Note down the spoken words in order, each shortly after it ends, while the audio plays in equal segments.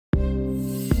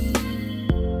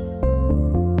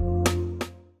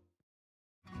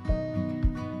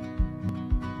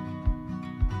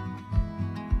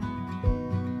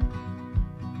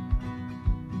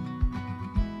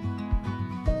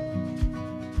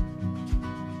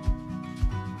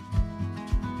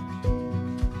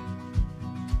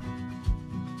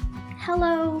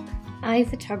Hello,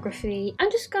 iPhotography.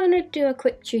 I'm just going to do a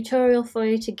quick tutorial for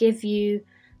you to give you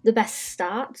the best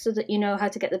start so that you know how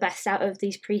to get the best out of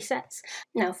these presets.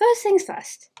 Now, first things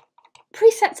first,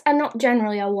 presets are not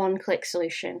generally a one-click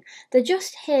solution. They're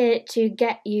just here to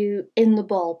get you in the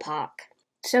ballpark.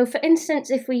 So for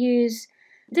instance, if we use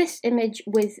this image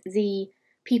with the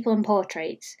people and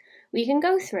portraits, we can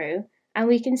go through and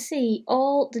we can see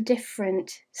all the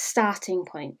different starting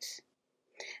points.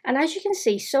 And as you can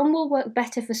see, some will work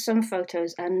better for some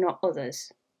photos and not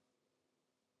others.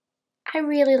 I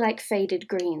really like faded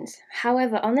greens.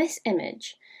 However, on this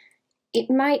image, it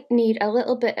might need a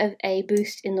little bit of a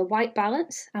boost in the white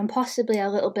balance and possibly a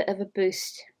little bit of a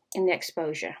boost in the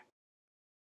exposure.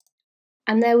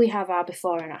 And there we have our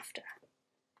before and after.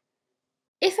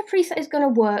 If a preset is going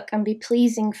to work and be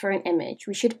pleasing for an image,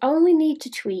 we should only need to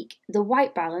tweak the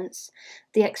white balance,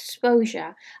 the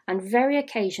exposure, and very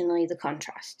occasionally the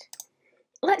contrast.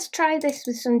 Let's try this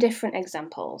with some different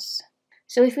examples.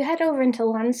 So if we head over into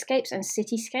landscapes and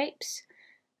cityscapes,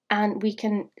 and we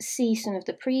can see some of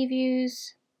the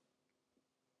previews.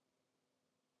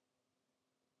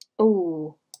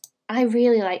 Oh, I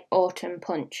really like Autumn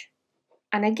Punch.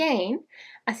 And again,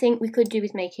 I think we could do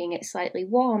with making it slightly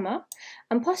warmer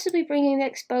and possibly bringing the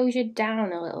exposure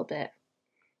down a little bit.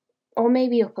 Or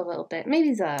maybe up a little bit,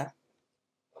 maybe there.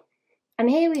 And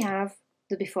here we have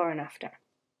the before and after.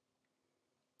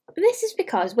 This is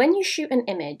because when you shoot an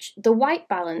image, the white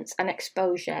balance and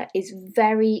exposure is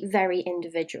very, very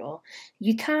individual.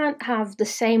 You can't have the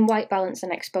same white balance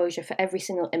and exposure for every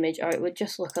single image or it would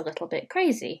just look a little bit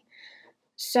crazy.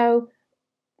 So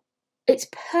it's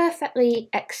perfectly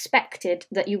expected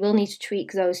that you will need to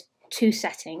tweak those two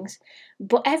settings,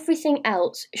 but everything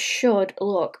else should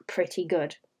look pretty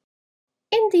good.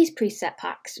 In these preset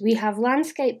packs, we have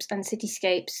landscapes and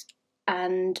cityscapes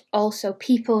and also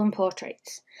people and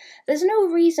portraits. There's no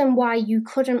reason why you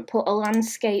couldn't put a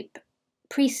landscape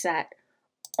preset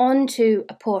onto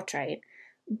a portrait,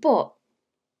 but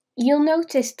you'll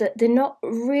notice that they're not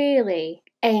really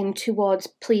aimed towards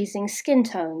pleasing skin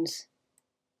tones,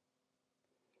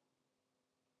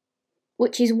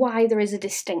 which is why there is a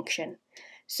distinction.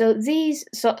 So these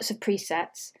sorts of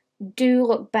presets do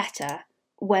look better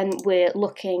when we're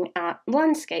looking at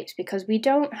landscapes because we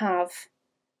don't have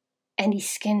any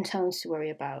skin tones to worry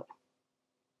about.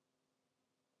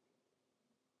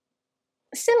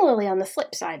 Similarly, on the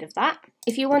flip side of that,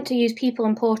 if you want to use people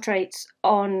and portraits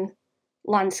on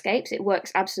landscapes, it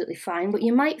works absolutely fine, but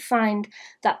you might find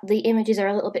that the images are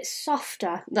a little bit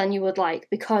softer than you would like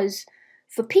because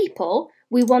for people,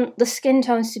 we want the skin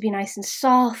tones to be nice and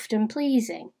soft and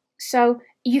pleasing. So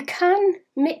you can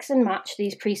mix and match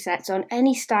these presets on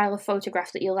any style of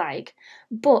photograph that you like,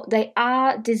 but they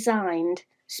are designed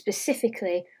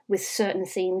specifically with certain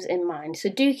themes in mind. So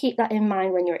do keep that in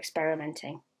mind when you're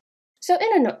experimenting. So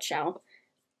in a nutshell,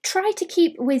 try to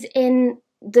keep within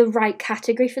the right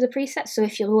category for the presets. So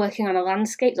if you're working on a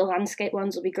landscape, the landscape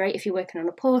ones will be great. If you're working on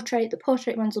a portrait, the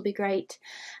portrait ones will be great.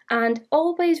 And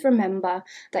always remember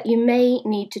that you may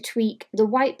need to tweak the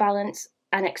white balance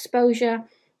and exposure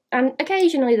and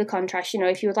occasionally the contrast. You know,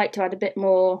 if you would like to add a bit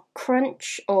more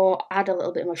crunch or add a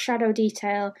little bit more shadow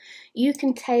detail, you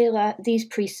can tailor these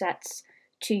presets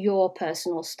to your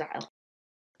personal style.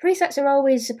 Presets are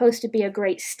always supposed to be a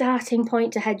great starting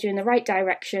point to head you in the right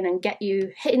direction and get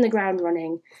you hitting the ground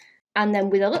running. And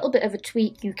then with a little bit of a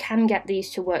tweak, you can get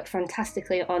these to work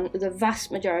fantastically on the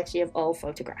vast majority of all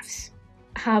photographs.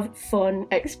 Have fun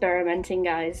experimenting,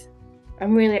 guys.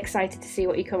 I'm really excited to see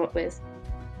what you come up with.